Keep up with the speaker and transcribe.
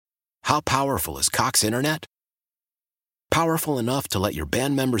How powerful is Cox Internet? Powerful enough to let your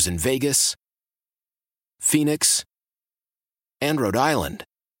band members in Vegas, Phoenix, and Rhode Island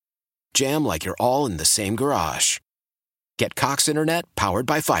jam like you're all in the same garage. Get Cox Internet powered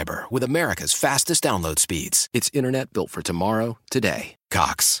by fiber with America's fastest download speeds. It's internet built for tomorrow, today.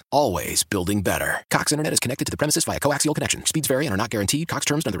 Cox, always building better. Cox Internet is connected to the premises via coaxial connection. Speeds vary and are not guaranteed. Cox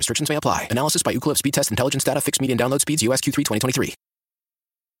terms and other restrictions may apply. Analysis by Ookla Speed Test Intelligence Data. Fixed median download speeds. US Q3 2023.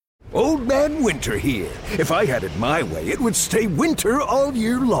 Old Man Winter here. If I had it my way, it would stay winter all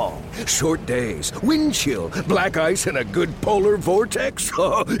year long. Short days, wind chill, black ice, and a good polar vortex.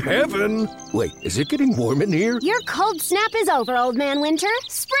 Oh, heaven! Wait, is it getting warm in here? Your cold snap is over, Old Man Winter.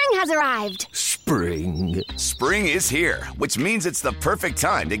 Spring has arrived. Spring. Spring is here, which means it's the perfect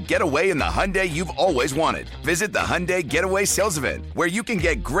time to get away in the Hyundai you've always wanted. Visit the Hyundai Getaway Sales Event, where you can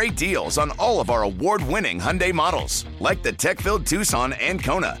get great deals on all of our award-winning Hyundai models, like the tech-filled Tucson and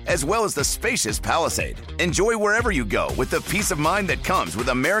Kona, as well as the spacious Palisade. Enjoy wherever you go with the peace of mind that comes with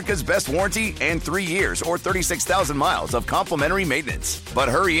America's best warranty and 3 years or 36,000 miles of complimentary maintenance. But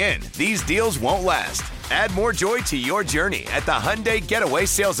hurry in, these deals won't last. Add more joy to your journey at the Hyundai Getaway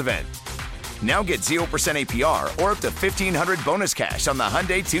Sales Event. Now get 0% APR or up to $1,500 bonus cash on the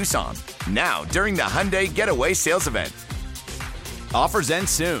Hyundai Tucson. Now, during the Hyundai Getaway Sales Event. Offers end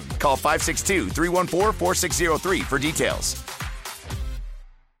soon. Call 562-314-4603 for details.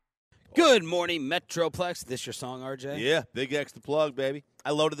 Good morning, Metroplex. This your song, RJ? Yeah, Big X the plug, baby.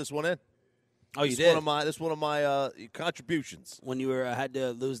 I loaded this one in. Oh, you did? This one of my contributions. When you were had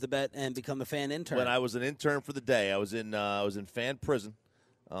to lose the bet and become a fan intern. When I was an intern for the day, I was in fan prison,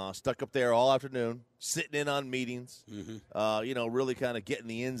 stuck up there all afternoon, sitting in on meetings. Really kind of getting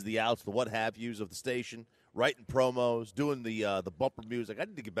the ins, the outs, the what have yous of the station, writing promos, doing the bumper music. I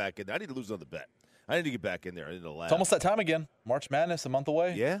need to get back in there. I need to lose another bet. I need to get back in there. I need to laugh. It's almost that time again. March Madness, a month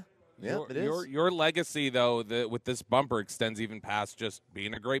away. Yeah. Yeah, it is. Your legacy, though, with this bumper extends even past just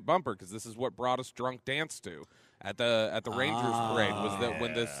being a great bumper, because this is what brought us drunk dance to at the Rangers parade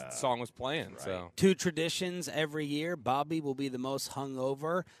when this song was playing. Right. So 2 traditions every year. Bobby will be the most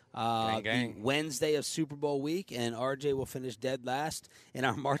hungover the Wednesday of Super Bowl week, and RJ will finish dead last in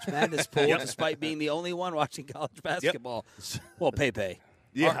our March Madness pool, despite being the only one watching college basketball. Yep. Well, Pepe.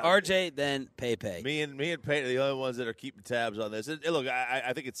 Yeah, RJ, then Pepe. Me and Peyton are the only ones that are keeping tabs on this. And look,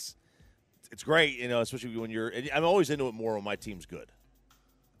 I think it's great, especially when I'm always into it more when my team's good.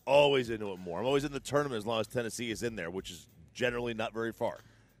 Always into it more. I'm always in the tournament as long as Tennessee is in there, which is generally not very far.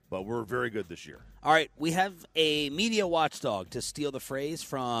 But we're very good this year. All right, we have a media watchdog, to steal the phrase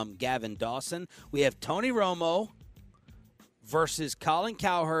from Gavin Dawson. We have Tony Romo versus Colin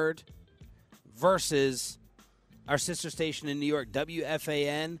Cowherd versus our sister station in New York,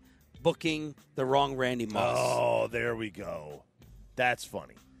 WFAN, booking the wrong Randy Moss. Oh, there we go. That's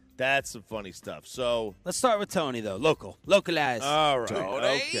funny. That's some funny stuff. So let's start with Tony, though. Localized. All right.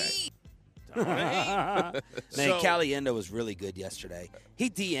 Tony. Okay. Man, Caliendo was really good yesterday.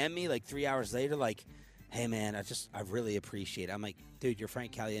 He DM'd me like 3 hours later, like, "Hey man, I really appreciate it." I'm like, "Dude, you're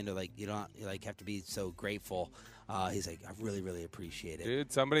Frank Caliendo. Like, you have to be so grateful." He's like, "I really, really appreciate it."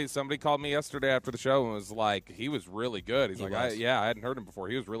 Dude, somebody called me yesterday after the show and was like, he was really good. He's I hadn't heard him before.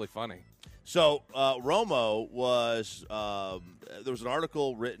 He was really funny. So Romo was there was an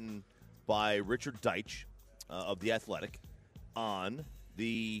article written by Richard Deitch of The Athletic on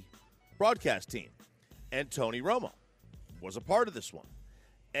the broadcast team, and Tony Romo was a part of this one,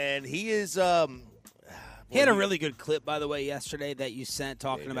 and he is. He had a really good clip, by the way, yesterday that you sent,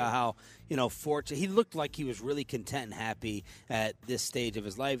 talking about how, fortunate. He looked like he was really content and happy at this stage of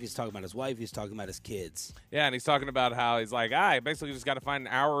his life. He's talking about his wife. He's talking about his kids. Yeah, and he's talking about how he's like, I basically just got to find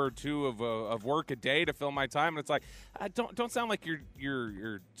an hour or two of work a day to fill my time. And it's like, don't sound like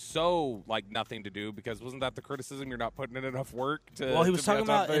you're so like nothing to do, because wasn't that the criticism? You're not putting in enough work to. Well, he was talking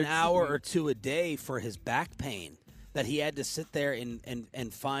about an hour or two a day for his back pain, that he had to sit there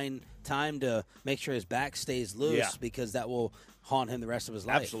and find time to make sure his back stays loose, because that will haunt him the rest of his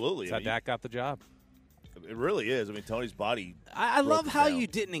life. Absolutely. That's how Dak got the job. It really is. I mean, Tony's body. I love how you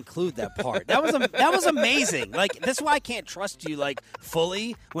didn't include that part. That was amazing. Like, this is why I can't trust you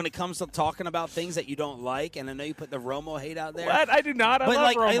fully when it comes to talking about things that you don't like. And I know you put the Romo hate out there. What? I do not. I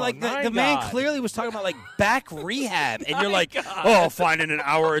love Romo. The man clearly was talking about back rehab, and you're like, oh, finding an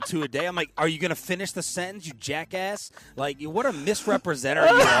hour or two a day. I'm like, are you gonna finish the sentence, you jackass? Like, what a misrepresenter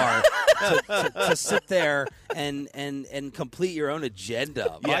you are to sit there and complete your own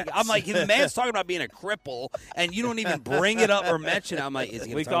agenda. Yes. I'm like, the man's talking about being a cripple, and you don't even bring it up or mention it. I'm like, is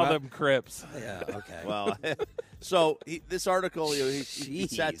he we call them Crips. Yeah, okay. Well, so this article, he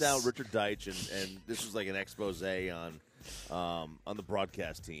sat down with Richard Deitch, and this was like an expose on the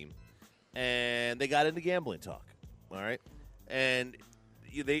broadcast team. and they got into gambling talk. All right, and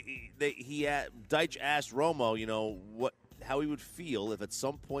Deitch asked Romo, how he would feel if at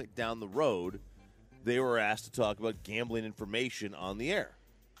some point down the road they were asked to talk about gambling information on the air.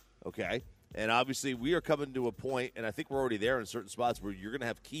 Okay, and obviously we are coming to a point, and I think we're already there in certain spots where you're going to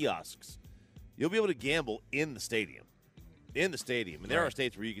have kiosks. You'll be able to gamble in the stadium. And there are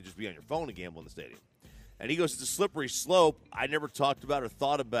states where you can just be on your phone and gamble in the stadium. And he goes, it's a slippery slope. I never talked about or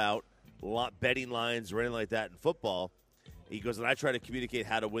thought about betting lines or anything like that in football. He goes, and I try to communicate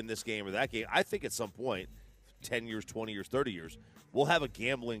how to win this game or that game. I think at some point, 10 years, 20 years, 30 years, we'll have a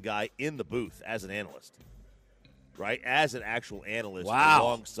gambling guy in the booth as an analyst. Right? As an actual analyst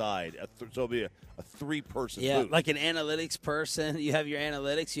alongside. So it'll be a three-person booth. Like an analytics person. You have your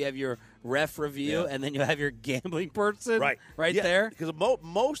analytics, you have your ref review, and then you have your gambling person right there. Because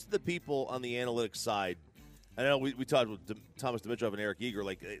most of the people on the analytics side, I know we talked with Thomas Dimitrov and Eric Eager,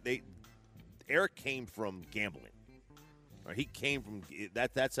 Eric came from gambling. Right? He came from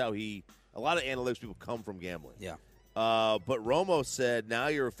that's how a lot of analytics people come from gambling. Yeah. But Romo said, now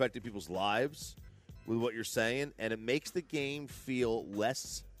you're affecting people's lives with what you're saying, and it makes the game feel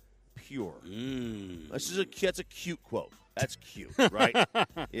less pure. That's a cute quote. That's cute, right?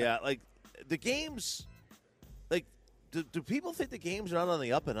 Yeah, the games, do people think the games are not on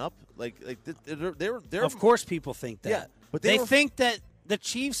the up and up? They're of course people think that. Yeah, but they think that the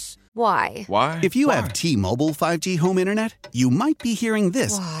Chiefs. Why? If you have T-Mobile 5G home internet, you might be hearing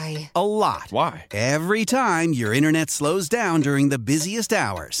this a lot. Why? Every time your internet slows down during the busiest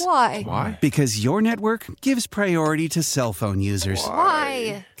hours. Why? Because your network gives priority to cell phone users.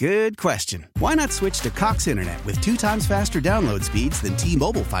 Why? Good question. Why not switch to Cox Internet with 2 times faster download speeds than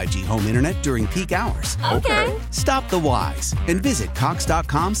T-Mobile 5G home internet during peak hours? Okay. Stop the whys and visit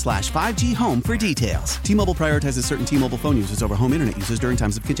cox.com/5G home for details. T-Mobile prioritizes certain T-Mobile phone users over home internet users during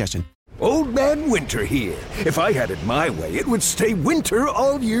times of congestion. Old Man Winter here. If I had it my way, it would stay winter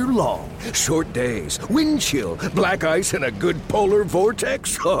all year long. Short days, wind chill, black ice, and a good polar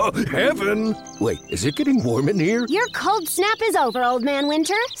vortex. Oh, heaven. Wait, is it getting warm in here? Your cold snap is over, Old Man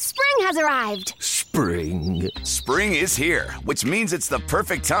Winter. Spring has arrived. Spring. Spring is here, which means it's the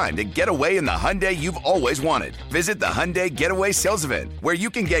perfect time to get away in the Hyundai you've always wanted. Visit the Hyundai Getaway Sales Event, where you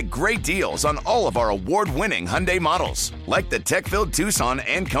can get great deals on all of our award-winning Hyundai models, like the tech-filled Tucson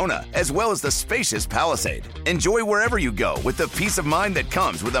and Kona, as well as the spacious Palisade. Enjoy wherever you go with the peace of mind that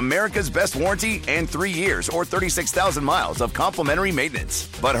comes with America's best warranty and 3 years or 36,000 miles of complimentary maintenance.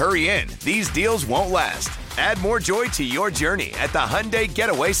 But hurry in, these deals won't last. Add more joy to your journey at the Hyundai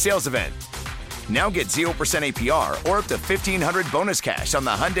Getaway Sales Event. Now get 0% APR or up to $1,500 bonus cash on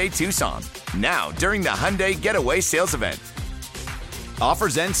the Hyundai Tucson. Now, during the Hyundai Getaway Sales Event.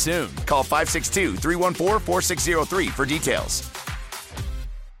 Offers end soon. Call 562-314-4603 for details.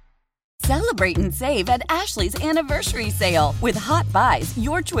 Celebrate and save at Ashley's Anniversary Sale. With Hot Buys,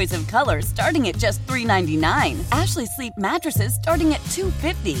 your choice of colors starting at just $3.99. Ashley Sleep mattresses starting at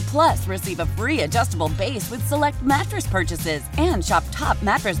 $2.50. Plus, receive a free adjustable base with select mattress purchases. And shop top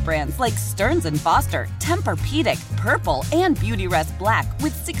mattress brands like Stearns & Foster, Tempur-Pedic, Purple, and Beautyrest Black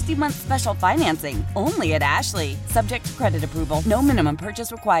with 60-month special financing. Only at Ashley. Subject to credit approval. No minimum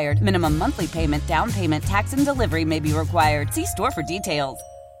purchase required. Minimum monthly payment, down payment, tax, and delivery may be required. See store for details.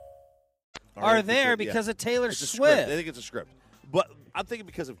 Are there because of Taylor Swift. Script. I think it's a script. But I'm thinking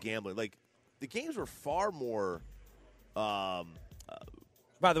because of gambling. The games were far more... By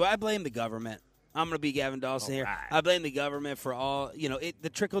the way, I blame the government. I'm going to be Gavin Dawson here. Right. I blame the government for all,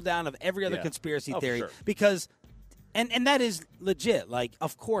 the trickle-down of every other conspiracy theory. Sure. Because, and that is legit.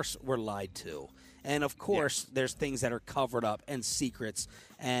 Of course we're lied to. And, of course, there's things that are covered up and secrets.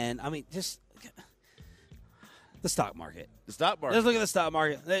 And, just... The stock market. The stock market. Let's look at the stock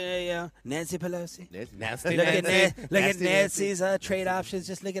market. Nancy Pelosi. Nasty. Look at Nancy's trade options.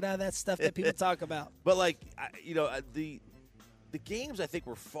 Just look at all that stuff that people talk about. But the games I think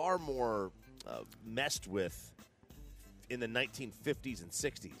were far more messed with in the 1950s and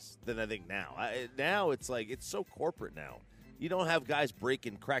 60s than I think now. Now it's it's so corporate now. You don't have guys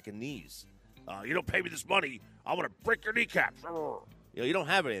cracking knees. You don't pay me this money, I'm going to break your kneecaps. You don't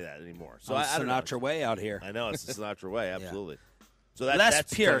have any of that anymore. So I don't know. Sinatra way out here. I know it's the Sinatra way, absolutely. So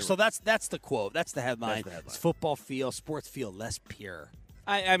that's pure. So that's the quote. That's the headline. It's football feel, sports feel less pure.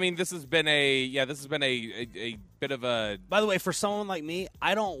 This has been a bit of a. By the way, for someone like me,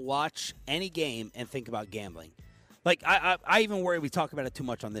 I don't watch any game and think about gambling. I even worry we talk about it too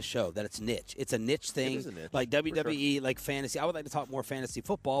much on this show, that it's niche. It's a niche thing. It is a niche, like WWE, sure. like fantasy. I would like to talk more fantasy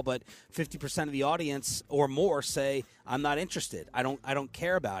football, but 50% of the audience or more say, I'm not interested. I don't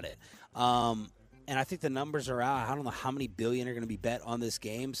care about it. And and I think the numbers are out. I don't know how many billion are going to be bet on this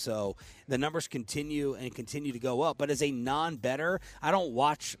game, so the numbers continue to go up. But as a non-bettor, I don't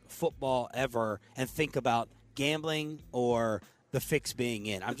watch football ever and think about gambling or the fix being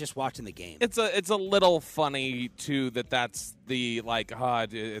in. I'm just watching the game. It's a little funny too that's the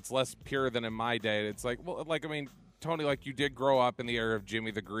it's less pure than in my day. It's like, well, like, I mean, Tony, like, you did grow up in the era of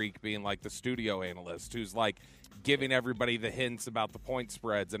Jimmy the Greek being like the studio analyst who's like giving everybody the hints about the point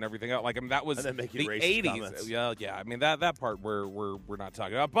spreads and everything else. Like, I mean, that was the 80s. Comments. Yeah, I mean, that part we're not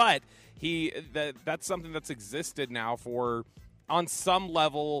talking about. But that's something that's existed now for, on some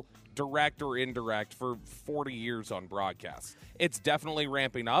level, direct or indirect, for 40 years on broadcast. It's definitely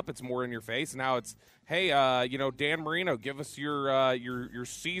ramping up. It's more in your face. Now it's, hey, Dan Marino, give us your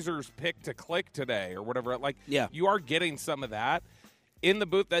Caesars pick to click today or whatever. Like, yeah, you are getting some of that in the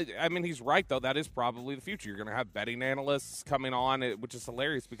booth. I mean, he's right, though. That is probably the future. You're going to have betting analysts coming on, which is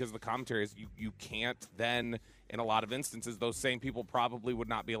hilarious because the commentary is you can't then, in a lot of instances, those same people probably would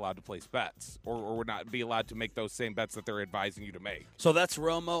not be allowed to place bets or would not be allowed to make those same bets that they're advising you to make. So that's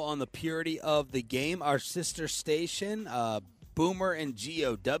Romo on the purity of the game. Our sister station, Boomer and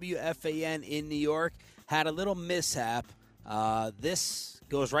Geo, WFAN in New York, had a little mishap. This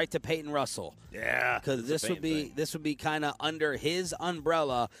goes right to Peyton Russell. Yeah, because this would be kind of under his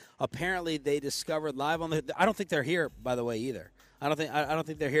umbrella. Apparently, they discovered live on the. I don't think they're here, by the way, either. I don't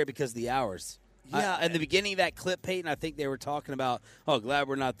think they're here because of the hours. Yeah, at the beginning of that clip, Peyton, I think they were talking about, glad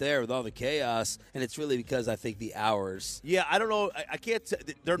we're not there with all the chaos, and it's really because I think the hours. Yeah, I don't know. I can't say.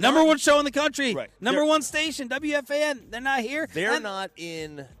 They're number one show in the country. Right. Number one station, WFAN. They're not here. They're not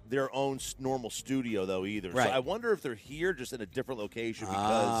in their own normal studio, though, either. Right. So I wonder if they're here just in a different location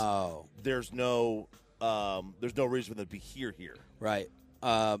because there's no reason for them to be here. Right.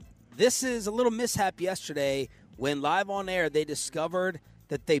 This is a little mishap yesterday when live on air they discovered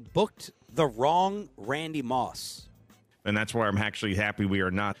that they booked the wrong Randy Moss. And that's why I'm actually happy we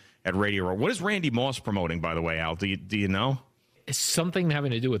are not at Radio Row. What is Randy Moss promoting, by the way, Al? Do you know? It's something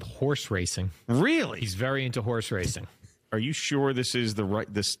having to do with horse racing. Really? He's very into horse racing. Are you sure this is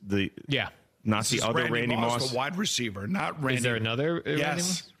Yeah. Not the other Randy Moss? The wide receiver, not Randy. Is there another Randy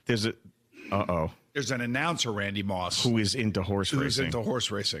Moss? There's a There's an announcer, Randy Moss, who is into horse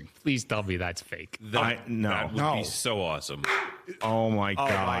racing. Please tell me that's fake. That would be so awesome. Oh my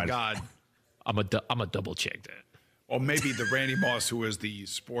God! Oh my God! I'm a double check that. Or maybe the Randy Moss, who is the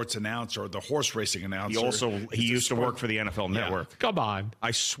sports announcer, the horse racing announcer. He used to work for the NFL Network. Come on!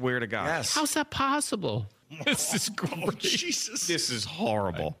 I swear to God. Yes. How's that possible? This is great. Oh, Jesus. This is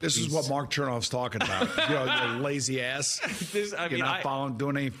horrible. This is what Mark Chernoff's talking about. You lazy ass. You're not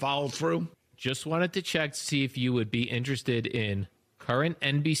doing any follow through. Just wanted to check to see if you would be interested in current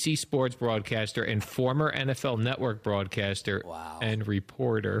NBC sports broadcaster and former NFL Network broadcaster and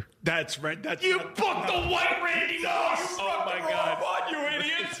reporter. That's right. You booked the white Randy Moss. Oh my God! You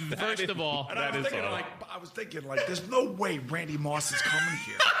idiots! First of all, I was thinking, there's no way Randy Moss is coming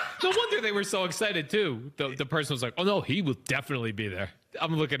here. No wonder they were so excited too. The person was like, "Oh no, he will definitely be there."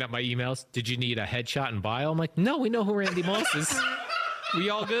 I'm looking at my emails. Did you need a headshot and bio? I'm like, "No, we know who Randy Moss is.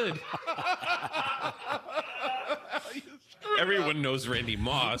 We all good." Everyone knows Randy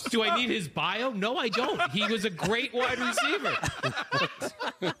Moss. Do I need his bio? No, I don't. He was a great wide receiver.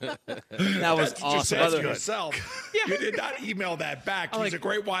 That was awesome. Just yourself. Yeah. You did not email that back. He's a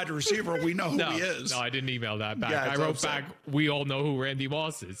great wide receiver. We know who he is. No, I didn't email that back. Yeah, I wrote back, we all know who Randy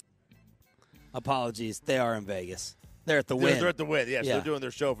Moss is. Apologies. They are in Vegas. They're at the Win. They're at the Win. Yes, they're doing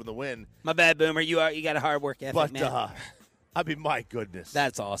their show from the Win. My bad, Boomer. You got a hard work ethic, man. I mean, my goodness.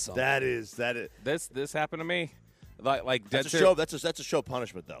 That's awesome. That is. This happened to me. Like that's a show. That's a show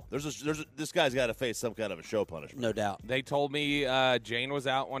punishment, though. This guy's got to face some kind of a show punishment. No doubt. They told me Jane was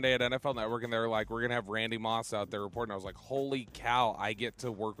out one day at NFL Network, and they were like, "We're gonna have Randy Moss out there reporting." I was like, "Holy cow! I get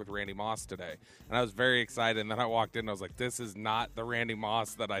to work with Randy Moss today," and I was very excited. And then I walked in, and I was like, "This is not the Randy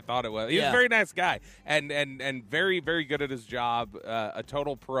Moss that I thought it was." He's a very nice guy and very, very good at his job, a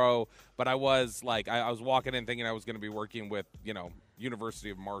total pro. But I was like, I was walking in thinking I was going to be working with University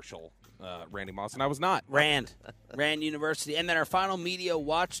of Marshall. Randy Moss, and I was not. Rand University. And then our final media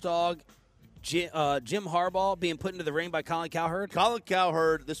watchdog, Jim Harbaugh, being put into the ring by Colin Cowherd. Colin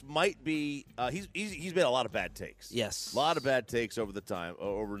Cowherd, this might be he's made a lot of bad takes. Yes. A lot of bad takes over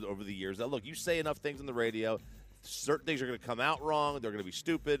the years. Now, look, you say enough things on the radio, certain things are going to come out wrong, they're going to be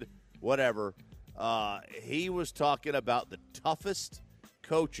stupid, whatever. He was talking about the toughest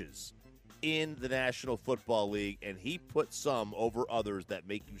coaches in the National Football League, and he put some over others that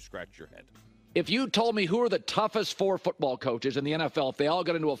make you scratch your head. If you told me who are the toughest 4 football coaches in the NFL, if they all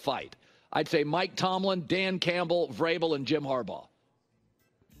got into a fight, I'd say Mike Tomlin, Dan Campbell, Vrabel, and Jim Harbaugh.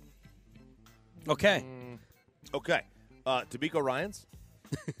 Okay. Okay. D'Amico Ryans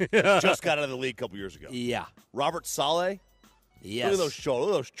just got out of the league a couple years ago. Yeah. Robert Saleh. Yes. Look at those shoulders.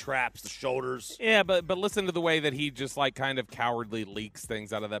 Look at those traps, the shoulders. Yeah, but listen to the way that he just like kind of cowardly leaks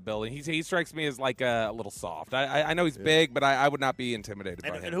things out of that building. He strikes me as like a little soft. I know he's big, but I would not be intimidated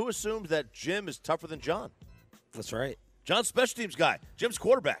by him. And who assumed that Jim is tougher than John? That's right. John's special teams guy. Jim's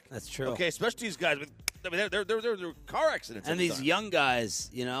quarterback. That's true. Okay, special teams guys. I mean, they're car accidents. And these young guys,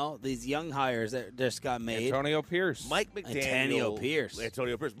 these young hires that just got made. Antonio Pierce. Mike McDaniel.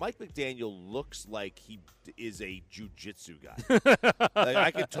 Antonio Pierce. Mike McDaniel looks like he is a jiu-jitsu guy. Like, I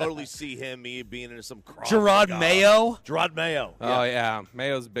could totally see him being into some Krav Gerard Maga. Mayo. Gerard Mayo. Oh, yeah.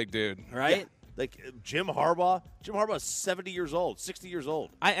 Mayo's a big dude. Right? Yeah. Like Jim Harbaugh. Jim Harbaugh is 70 years old, 60 years old.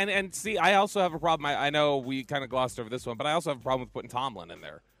 And see, I also have a problem. I know we kind of glossed over this one, but I also have a problem with putting Tomlin in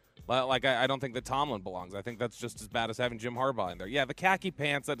there. Like, I don't think that Tomlin belongs. I think that's just as bad as having Jim Harbaugh in there. Yeah, the khaki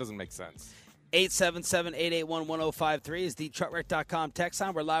pants, that doesn't make sense. 877-881-1053 is the truckwreck.com text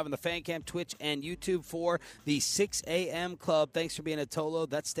line. We're live on the Fan Cam, Twitch, and YouTube for the 6 a.m. Club. Thanks for being a Tolo.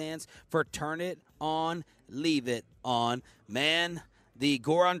 That stands for Turn It On, Leave It On. Man, the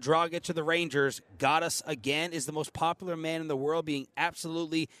Goran Dragic of the Rangers got us again, is the most popular man in the world, being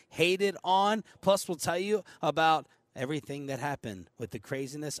absolutely hated on. Plus, we'll tell you about everything that happened with the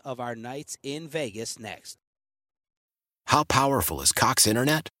craziness of our nights in Vegas next. How powerful is Cox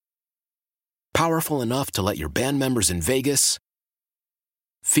Internet? Powerful enough to let your band members in Vegas,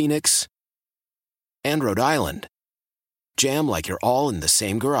 Phoenix, and Rhode Island jam like you're all in the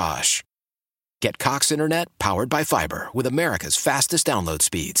same garage. Get Cox Internet powered by fiber with America's fastest download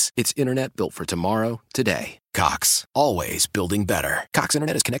speeds. It's internet built for tomorrow, today. Cox, always building better. Cox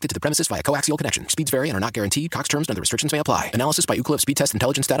Internet is connected to the premises via coaxial connection. Speeds vary and are not guaranteed. Cox terms and other restrictions may apply. Analysis by Ookla of Speed Test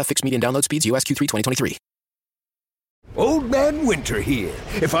Intelligence Data. Fixed median download speeds. US Q3 2023. Old Man Winter here.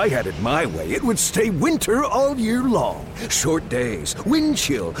 If I had it my way, it would stay winter all year long. Short days, wind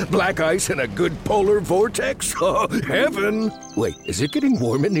chill, black ice, and a good polar vortex. Oh, heaven. Wait, is it getting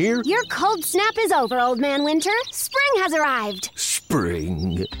warm in here? Your cold snap is over, Old Man Winter. Spring has arrived.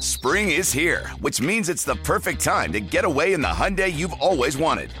 Spring. Spring is here, which means it's the perfect time to get away in the Hyundai you've always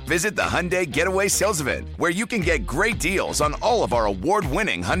wanted. Visit the Hyundai Getaway Sales Event, where you can get great deals on all of our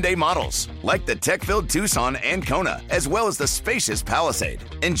award-winning Hyundai models, like the tech-filled Tucson and Kona, as well as the spacious Palisade.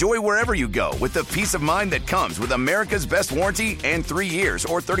 Enjoy wherever you go with the peace of mind that comes with America's best warranty and 3 years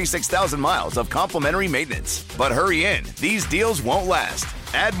or 36,000 miles of complimentary maintenance. But hurry in, these deals won't last.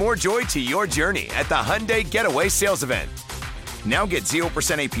 Add more joy to your journey at the Hyundai Getaway Sales Event. Now get 0%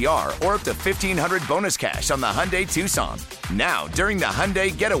 APR or up to $1,500 bonus cash on the Hyundai Tucson. Now, during the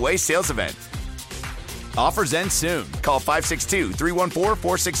Hyundai Getaway Sales Event. Offers end soon. Call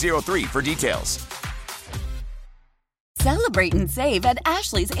 562-314-4603 for details. Celebrate and save at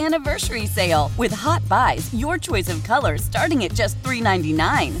Ashley's Anniversary Sale. With Hot Buys, your choice of colors starting at just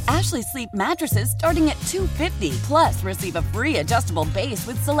 $3.99. Ashley Sleep mattresses starting at $2.50. Plus, receive a free adjustable base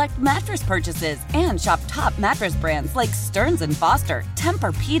with select mattress purchases. And shop top mattress brands like Stearns & Foster,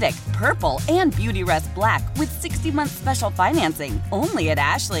 Tempur-Pedic, Purple, and Beautyrest Black with 60-month special financing. Only at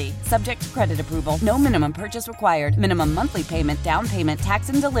Ashley. Subject to credit approval. No minimum purchase required. Minimum monthly payment, down payment, tax,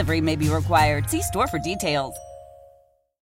 and delivery may be required. See store for details.